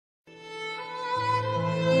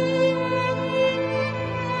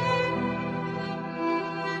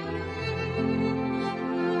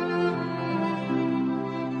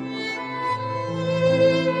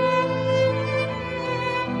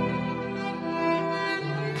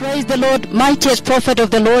Praise the Lord, mightiest prophet of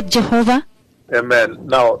the Lord Jehovah. Amen.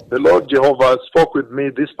 Now, the Lord Jehovah spoke with me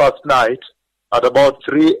this past night at about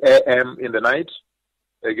 3 a.m. in the night.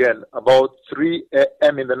 Again, about 3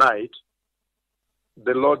 a.m. in the night,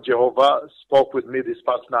 the Lord Jehovah spoke with me this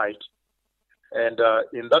past night. And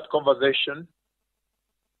in that conversation,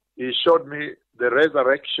 he showed me the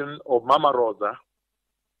resurrection of Mama Rosa,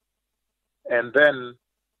 and then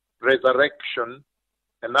resurrection,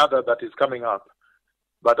 another that is coming up.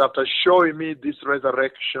 But after showing me this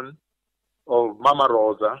resurrection of Mama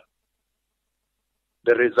Rosa,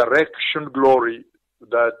 the resurrection glory,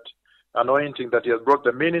 that anointing that he has brought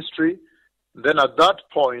the ministry, then at that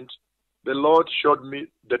point, the Lord showed me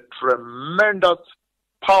the tremendous,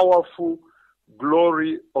 powerful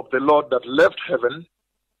glory of the Lord that left heaven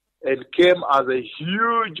and came as a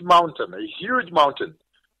huge mountain,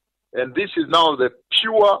 And this is now the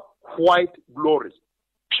pure white glory.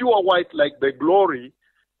 Pure white, like the glory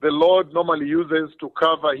the Lord normally uses to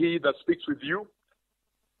cover he that speaks with you,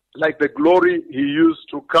 like the glory he used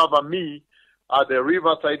to cover me at the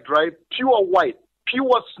Riverside Drive, pure white,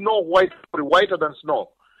 pure snow white, whiter than snow.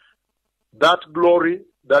 That glory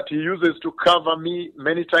that he uses to cover me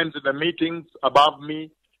many times in the meetings above me,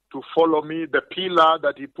 to follow me, the pillar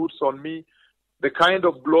that he puts on me, the kind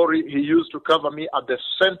of glory he used to cover me at the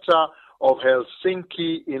center of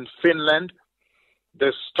Helsinki in Finland,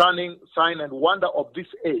 the stunning sign and wonder of this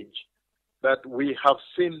age that we have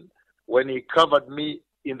seen when he covered me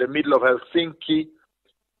in the middle of Helsinki,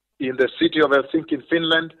 in the city of Helsinki in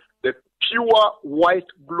Finland, the pure white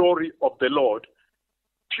glory of the Lord,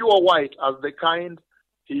 pure white as the kind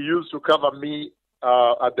he used to cover me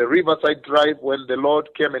at the Riverside Drive when the Lord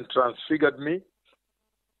came and transfigured me,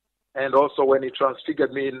 and also when he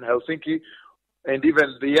transfigured me in Helsinki, and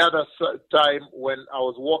even the other time when I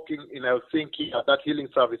was walking in Helsinki at that healing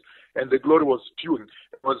service, and the glory was spewing,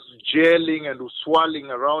 it was gelling and was swirling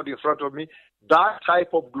around in front of me. That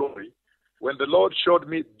type of glory, when the Lord showed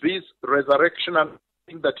me this resurrection and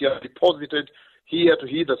thing that he has deposited here to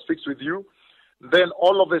he that speaks with you, then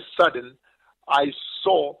all of a sudden I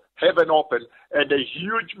saw heaven open and a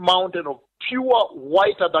huge mountain of pure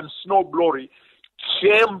whiter than snow glory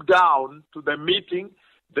came down to the meeting.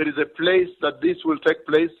 There is a place that this will take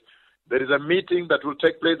place. There is a meeting that will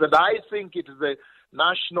take place. And I think it is a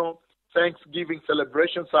national Thanksgiving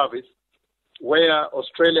celebration service where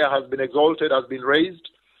Australia has been exalted, has been raised,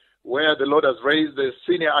 where the Lord has raised the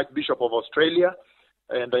senior Archbishop of Australia,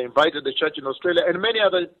 and I invited the church in Australia, and many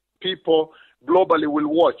other people globally will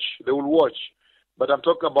watch. They will watch. But I'm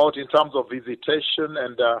talking about in terms of visitation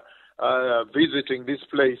and visiting this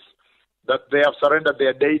place, that they have surrendered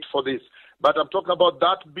their date for this. But I'm talking about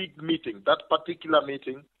that big meeting, that particular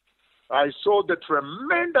meeting. I saw the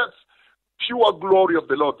tremendous pure glory of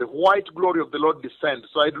the Lord, the white glory of the Lord descend.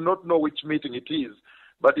 So I do not know which meeting it is,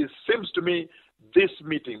 but it seems to me this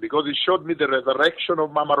meeting, because it showed me the resurrection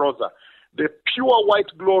of Mama Rosa, the pure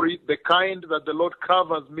white glory, the kind that the Lord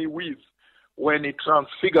covers me with when he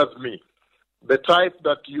transfigures me, the type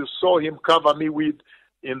that you saw him cover me with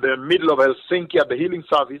in the middle of Helsinki at the healing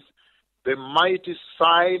service, the mighty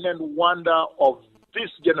sign and wonder of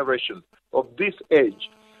this generation, of this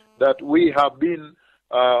age, that we have been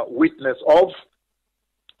witness of.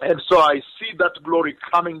 And so I see that glory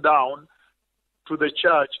coming down to the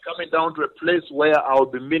church, coming down to a place where I'll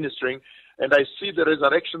be ministering, and I see the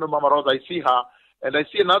resurrection of Mama Rosa. I see her, and I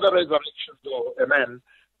see another resurrection though, amen.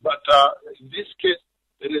 But in this case,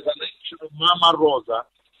 the resurrection of Mama Rosa,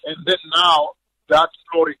 and then now that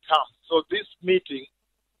glory comes. So this meeting,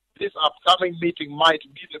 this upcoming meeting might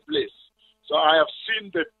be the place. So I have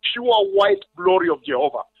seen the pure white glory of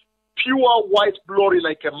Jehovah, pure white glory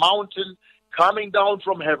like a mountain coming down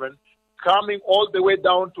from heaven, coming all the way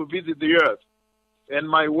down to visit the earth. And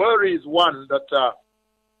my worry is one, that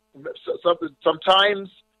sometimes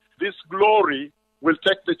this glory will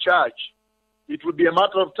take the church. It will be a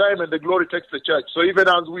matter of time and the glory takes the church. So even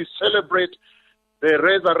as we celebrate the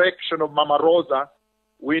resurrection of Mama Rosa,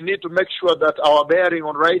 we need to make sure that our bearing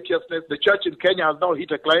on righteousness, the church in Kenya has now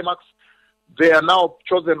hit a climax. They are now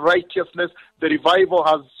chosen righteousness. The revival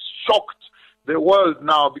has shocked the world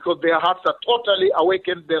now because their hearts are totally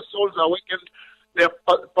awakened, their souls are awakened, their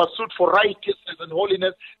pursuit for righteousness and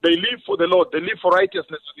holiness. They live for the Lord. They live for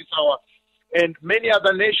righteousness at this hour. And many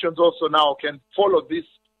other nations also now can follow this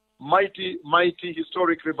mighty, mighty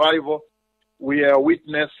historic revival we are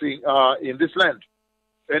witnessing in this land.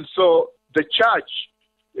 And so the church,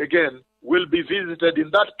 again, will be visited in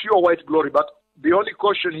that pure white glory. But the only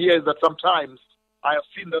caution here is that sometimes I have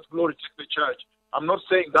seen that glory take the church. I'm not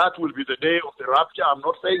saying that will be the day of the rapture. I'm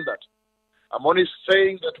not saying that. I'm only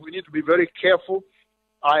saying that we need to be very careful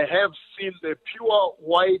I have seen the pure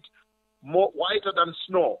white, more whiter than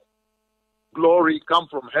snow, glory come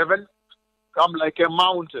from heaven, come like a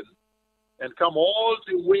mountain, and come all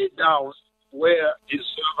the way down where his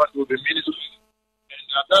servant will be ministering. And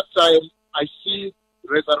at that time, I see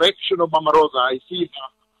resurrection of Mama Rosa. I see her.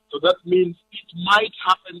 So that means it might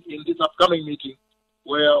happen in this upcoming meeting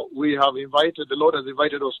where we have invited, the Lord has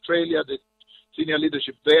invited Australia, the senior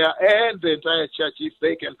leadership there, and the entire church, if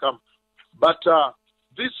they can come. But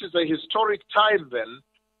this is a historic time then,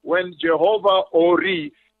 when Jehovah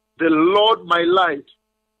Ori, the Lord my light,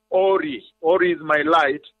 Ori is my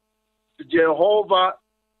light, Jehovah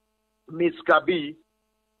Miskabi,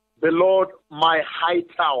 the Lord my high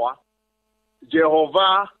tower,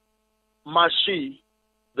 Jehovah Mashi,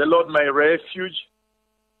 the Lord my refuge,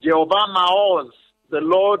 Jehovah Maoz, the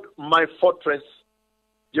Lord my fortress,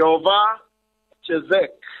 Jehovah Chezek,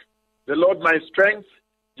 the Lord my strength,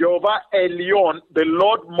 Jehovah Elyon, the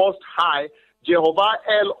Lord most high, Jehovah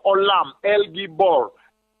El Olam, El Gibor,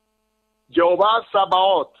 Jehovah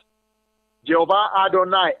Sabaoth, Jehovah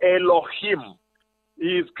Adonai, Elohim.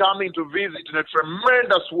 He is coming to visit in a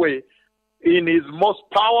tremendous way in his most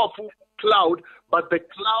powerful cloud, but the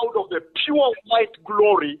cloud of the pure white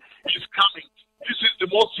glory is coming. This is the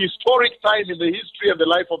most historic time in the history of the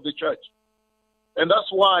life of the church. And that's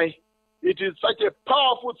why it is such a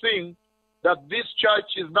powerful thing that this church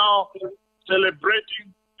is now celebrating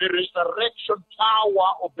the resurrection power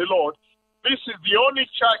of the Lord. This is the only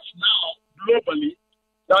church now globally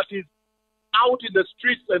that is out in the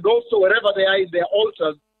streets and also wherever they are in their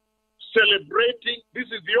altars celebrating. This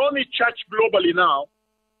is the only church globally now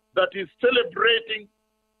that is celebrating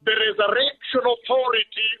the resurrection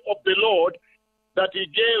authority of the Lord that he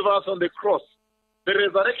gave us on the cross. The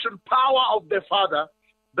resurrection power of the Father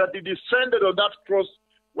that he descended on that cross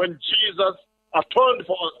when Jesus atoned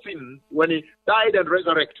for our sins, when he died and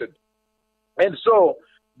resurrected. And so,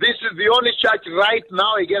 this is the only church right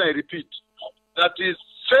now, again I repeat, that is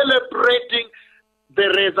celebrating the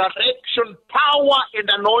resurrection power and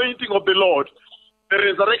anointing of the Lord, the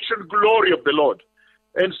resurrection glory of the Lord.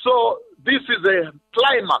 And so, this is a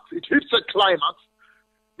climax. It hits a climax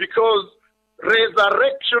because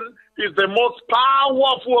resurrection is the most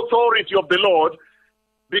powerful authority of the Lord,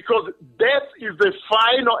 because death is the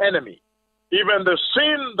final enemy. Even the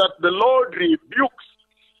sin that the Lord rebukes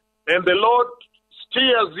and the Lord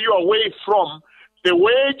steers you away from, the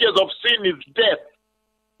wages of sin is death.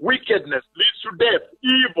 Wickedness leads to death.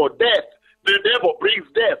 Evil, death. The devil brings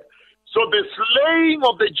death. So the slaying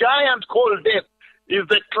of the giant called death is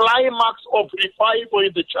the climax of revival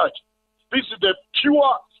in the church. This is the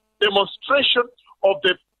pure demonstration of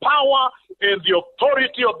the power and the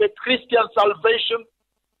authority of the Christian salvation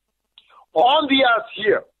on the earth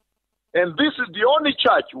here. And this is the only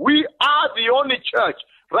church, we are the only church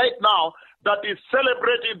right now that is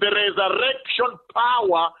celebrating the resurrection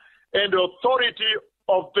power and authority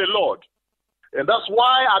of the Lord. And that's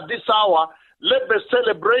why at this hour, let the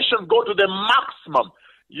celebration go to the maximum.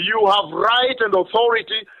 You have right and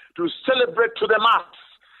authority to celebrate to the max.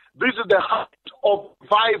 This is the heart of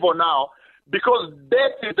revival now, because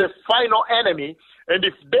death is the final enemy. And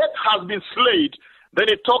if death has been slain, then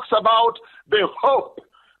it talks about the hope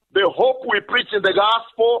we preach in the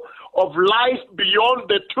gospel of life beyond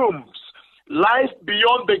the tombs, life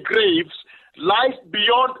beyond the graves, life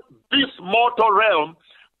beyond this mortal realm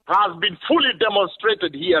has been fully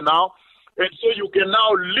demonstrated here now. And so you can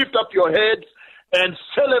now lift up your heads and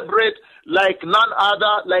celebrate like none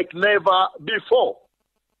other, like never before.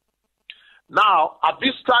 Now, at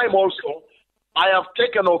this time also, I have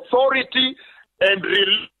taken authority and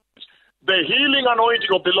released the healing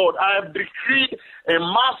anointing of the Lord. I have decreed a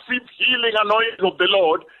massive healing anointing of the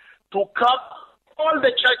Lord to cover all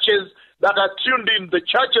the churches that are tuned in, the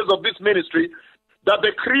churches of this ministry, that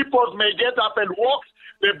the cripples may get up and walk,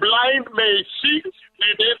 the blind may see,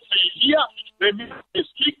 the deaf may hear, the mute may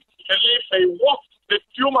speak, the lame may walk, the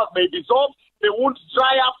tumors may dissolve, the wounds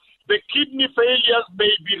dry up, the kidney failures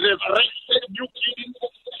may be resurrected, new kidneys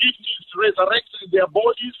resurrected in their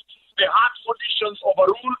bodies, the heart conditions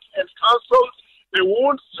overruled and cancelled, the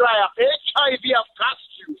wounds dry up. HIV have cast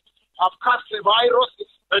you, have cast a virus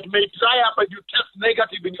that may dry up and you test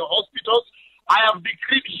negative in your hospitals. I have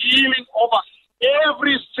decreed healing over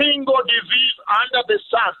every single disease under the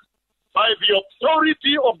sun by the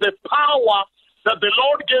authority of the power that the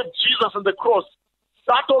Lord gave Jesus on the cross.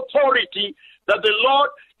 That authority that the Lord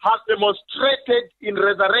has demonstrated in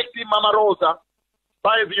resurrecting Mama Rosa,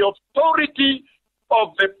 by the authority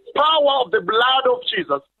of the power of the blood of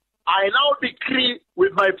Jesus, I now decree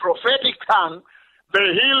with my prophetic tongue the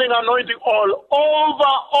healing anointing all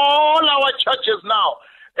over all our churches now.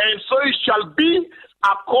 And so it shall be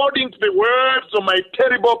according to the words of my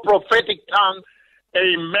terrible prophetic tongue.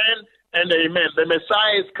 Amen and amen. The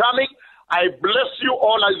Messiah is coming. I bless you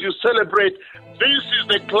all as you celebrate. This is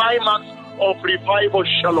the climax of revival.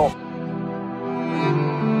 Shalom.